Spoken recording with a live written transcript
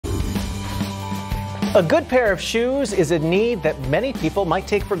A good pair of shoes is a need that many people might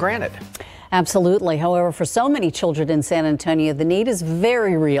take for granted. Absolutely. However, for so many children in San Antonio, the need is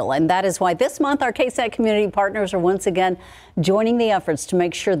very real. And that is why this month our KSAT community partners are once again joining the efforts to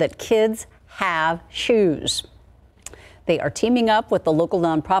make sure that kids have shoes. They are teaming up with the local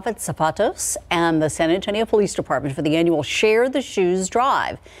nonprofit Zapatos and the San Antonio Police Department for the annual Share the Shoes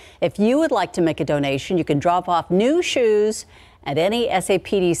drive. If you would like to make a donation, you can drop off new shoes at any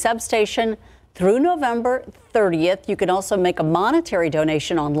SAPD substation through November 30th. You can also make a monetary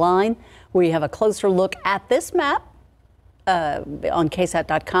donation online. We have a closer look at this map on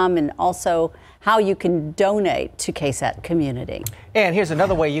KSAT.com and also how you can donate to KSAT Community. And here's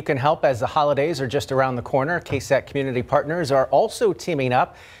another way you can help as the holidays are just around the corner. KSAT Community partners are also teaming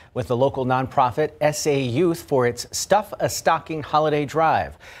up with the local nonprofit SA Youth for its Stuff a Stocking Holiday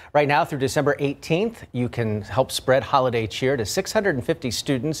Drive. Right now through December 18th, you can help spread holiday cheer to 650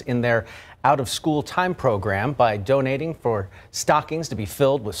 students in their out-of-school time program by donating for stockings to be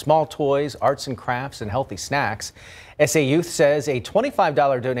filled with small toys, arts and crafts, and healthy snacks. SA Youth says a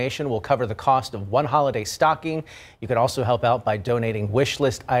 $25 donation will cover the cost of one holiday stocking. You can also help out by donating wish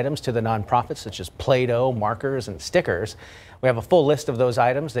list items to the nonprofit, such as Play-Doh, markers, and stickers. We have a full list of those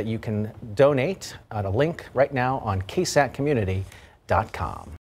items that you can donate on a link right now on KSATcommunity.com.